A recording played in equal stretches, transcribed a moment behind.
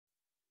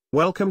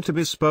Welcome to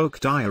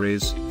Bespoke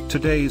Diaries.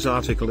 Today's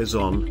article is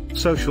on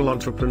Social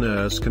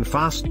Entrepreneurs Can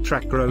Fast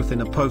Track Growth in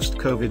a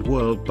Post-COVID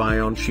World by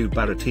Anshu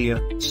Bhartia,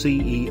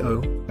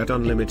 CEO, at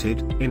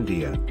UnLtd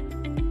India.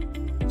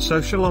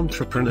 Social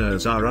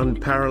entrepreneurs are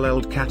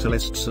unparalleled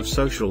catalysts of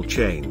social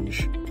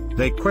change.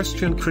 They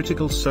question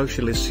critical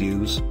social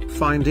issues,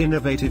 find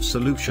innovative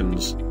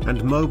solutions,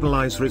 and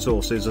mobilize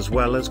resources as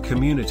well as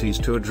communities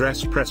to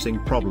address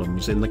pressing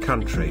problems in the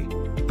country.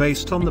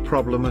 Based on the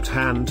problem at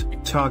hand,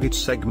 target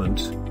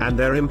segment, and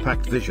their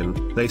impact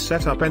vision, they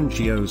set up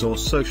NGOs or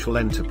social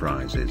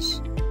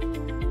enterprises.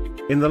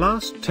 In the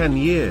last 10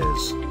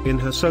 years, in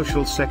her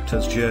social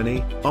sector's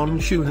journey,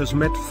 Anshu has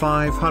met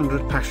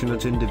 500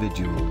 passionate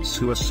individuals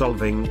who are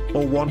solving,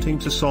 or wanting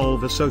to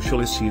solve a social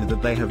issue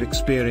that they have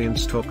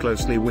experienced or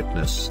closely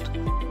witnessed.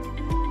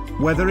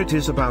 Whether it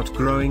is about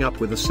growing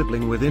up with a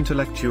sibling with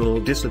intellectual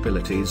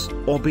disabilities,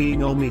 or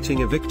being or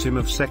meeting a victim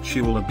of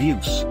sexual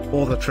abuse,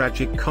 or the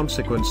tragic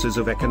consequences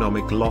of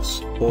economic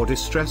loss, or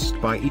distressed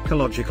by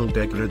ecological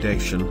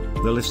degradation,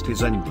 the list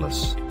is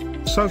endless.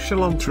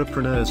 Social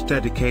entrepreneurs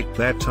dedicate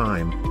their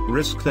time,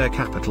 risk their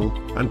capital,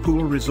 and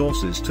pool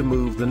resources to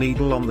move the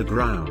needle on the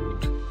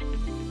ground.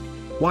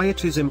 Why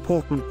it is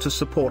important to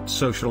support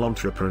social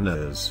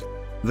entrepreneurs.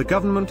 The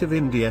Government of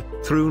India,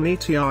 through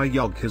Niti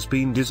Aayog, has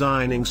been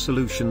designing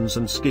solutions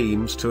and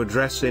schemes to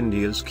address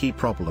India's key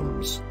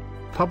problems.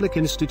 Public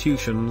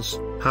institutions,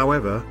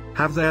 however,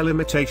 have their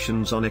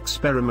limitations on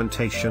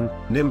experimentation,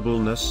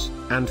 nimbleness,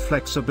 and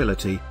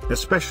flexibility,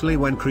 especially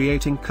when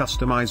creating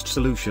customized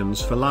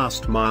solutions for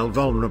last-mile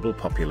vulnerable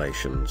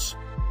populations.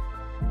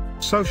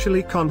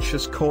 Socially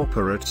conscious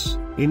corporates,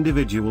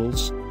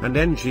 individuals, and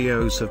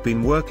NGOs have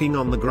been working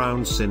on the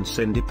ground since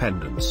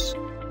independence.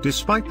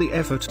 Despite the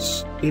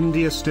efforts,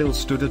 India still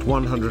stood at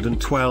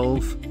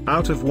 112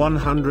 out of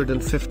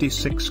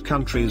 156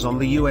 countries on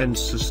the UN's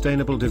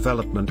Sustainable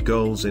Development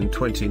Goals in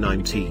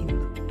 2019.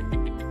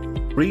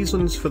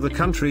 Reasons for the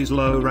country's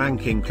low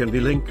ranking can be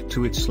linked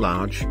to its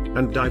large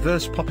and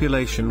diverse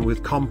population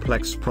with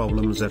complex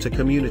problems at a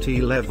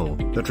community level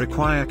that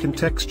require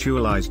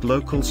contextualized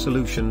local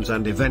solutions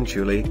and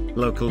eventually,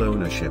 local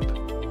ownership.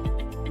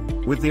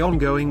 With the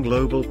ongoing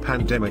global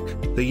pandemic,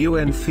 the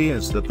UN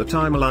fears that the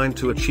timeline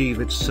to achieve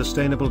its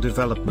Sustainable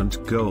Development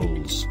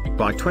Goals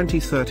by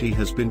 2030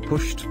 has been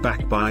pushed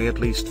back by at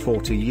least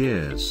 40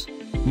 years.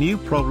 New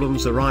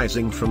problems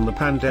arising from the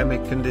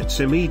pandemic and its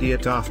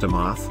immediate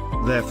aftermath,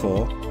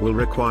 therefore, will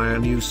require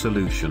new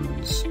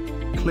solutions.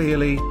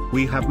 Clearly,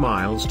 we have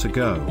miles to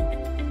go.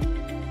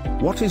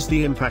 What is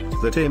the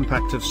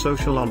impact of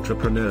social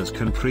entrepreneurs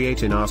can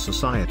create in our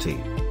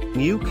society?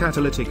 New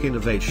catalytic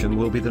innovation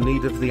will be the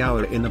need of the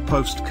hour in a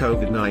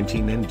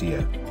post-COVID-19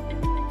 India.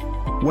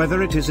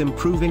 Whether it is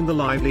improving the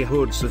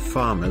livelihoods of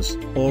farmers,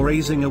 or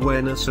raising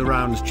awareness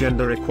around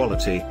gender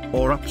equality,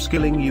 or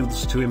upskilling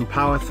youths to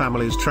empower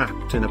families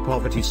trapped in a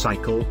poverty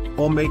cycle,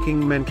 or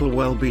making mental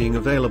well-being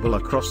available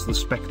across the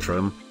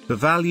spectrum, the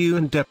value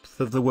and depth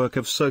of the work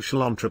of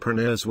social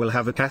entrepreneurs will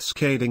have a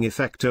cascading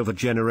effect over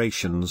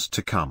generations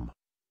to come.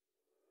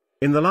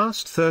 In the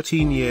last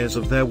 13 years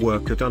of their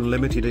work at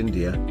UnLtd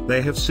India,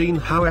 they have seen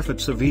how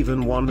efforts of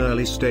even one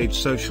early-stage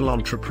social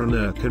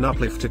entrepreneur can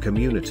uplift a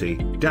community,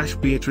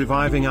 be it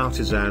reviving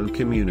artisan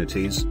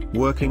communities,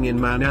 working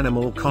in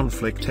man-animal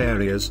conflict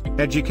areas,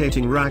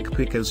 educating rag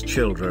pickers'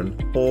 children,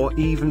 or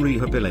even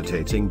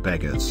rehabilitating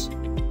beggars.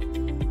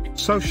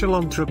 Social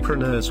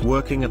entrepreneurs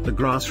working at the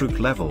grassroots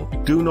level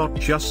do not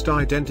just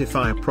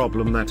identify a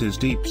problem that is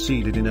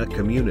deep-seated in a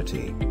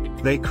community.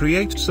 They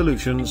create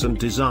solutions and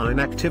design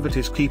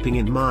activities keeping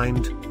in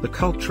mind the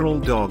cultural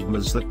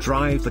dogmas that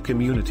drive the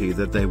community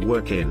that they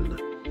work in.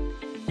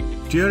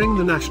 During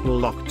the national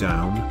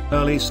lockdown,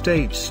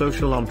 early-stage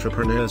social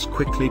entrepreneurs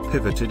quickly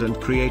pivoted and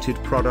created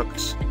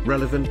products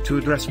relevant to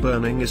address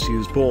burning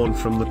issues born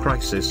from the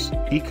crisis: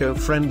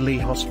 eco-friendly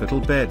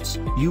hospital beds,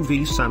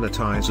 UV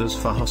sanitizers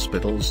for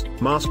hospitals,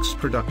 masks,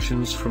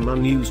 productions from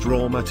unused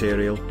raw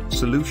material,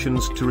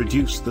 solutions to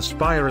reduce the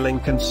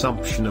spiraling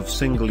consumption of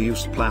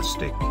single-use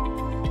plastic.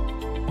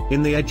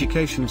 In the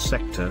education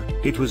sector,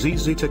 it was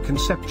easy to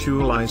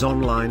conceptualize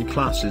online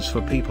classes for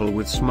people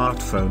with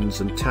smartphones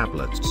and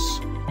tablets.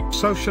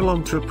 Social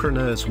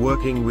entrepreneurs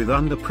working with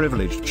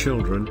underprivileged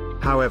children,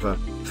 however,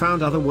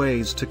 found other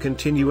ways to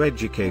continue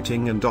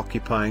educating and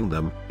occupying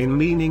them in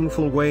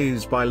meaningful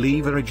ways by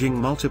leveraging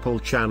multiple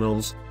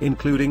channels,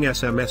 including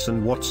SMS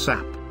and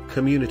WhatsApp,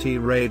 community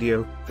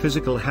radio,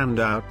 physical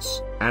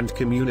handouts, and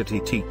community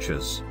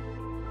teachers.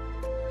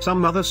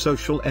 Some other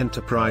social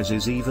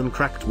enterprises even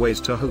cracked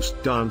ways to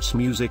host dance,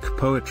 music,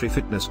 poetry,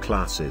 fitness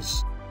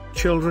classes.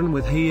 Children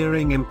with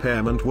hearing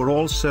impairment were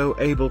also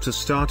able to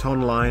start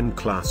online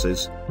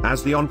classes,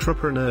 as the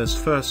entrepreneurs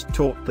first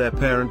taught their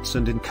parents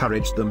and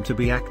encouraged them to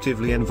be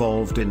actively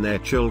involved in their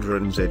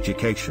children's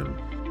education.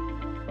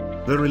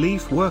 The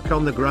relief work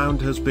on the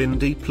ground has been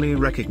deeply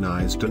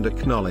recognized and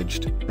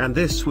acknowledged, and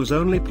this was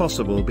only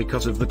possible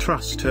because of the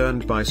trust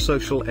earned by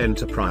social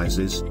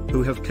enterprises,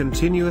 who have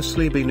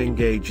continuously been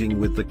engaging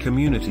with the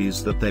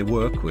communities that they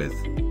work with.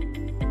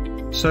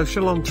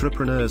 social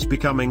entrepreneurs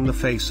becoming the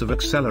face of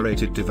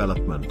accelerated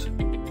development.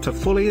 To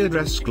fully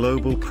address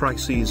global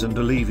crises and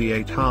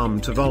alleviate harm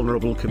to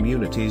vulnerable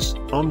communities,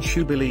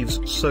 Anshu believes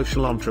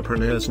social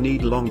entrepreneurs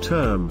need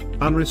long-term,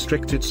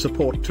 unrestricted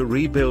support to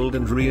rebuild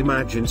and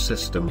reimagine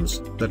systems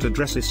that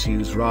address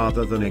issues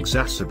rather than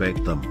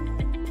exacerbate them.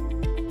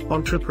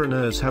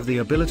 Entrepreneurs have the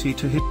ability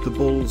to hit the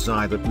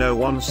bullseye that no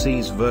one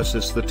sees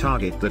versus the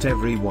target that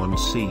everyone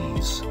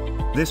sees.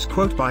 This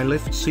quote by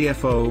Lyft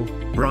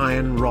CFO,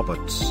 Brian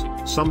Roberts,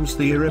 sums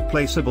the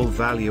irreplaceable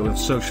value of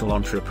social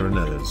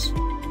entrepreneurs.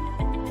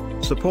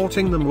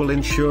 Supporting them will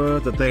ensure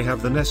that they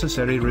have the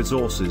necessary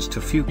resources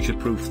to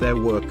future-proof their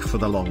work for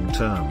the long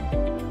term.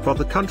 For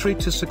the country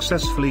to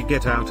successfully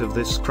get out of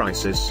this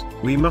crisis,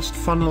 we must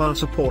funnel our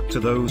support to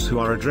those who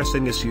are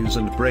addressing issues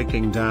and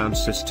breaking down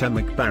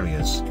systemic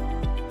barriers.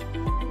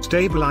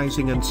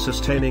 Stabilizing and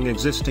sustaining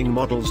existing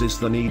models is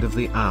the need of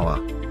the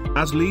hour.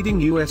 As leading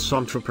US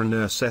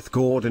entrepreneur Seth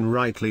Godin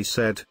rightly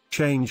said,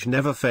 change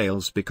never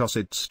fails because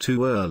it's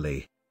too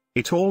early.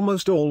 It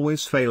almost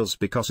always fails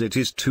because it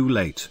is too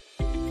late.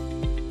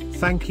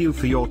 Thank you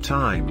for your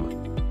time.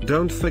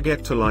 Don't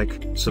forget to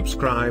like,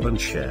 subscribe and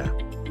share.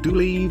 Do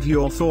leave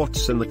your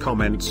thoughts in the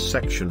comments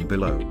section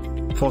below.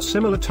 For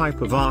similar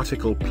type of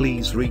article,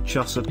 please reach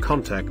us at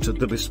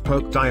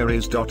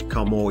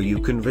contact@thebespokediaries.com, or you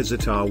can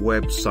visit our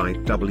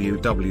website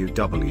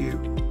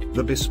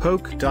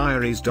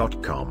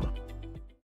www.thebespokediaries.com.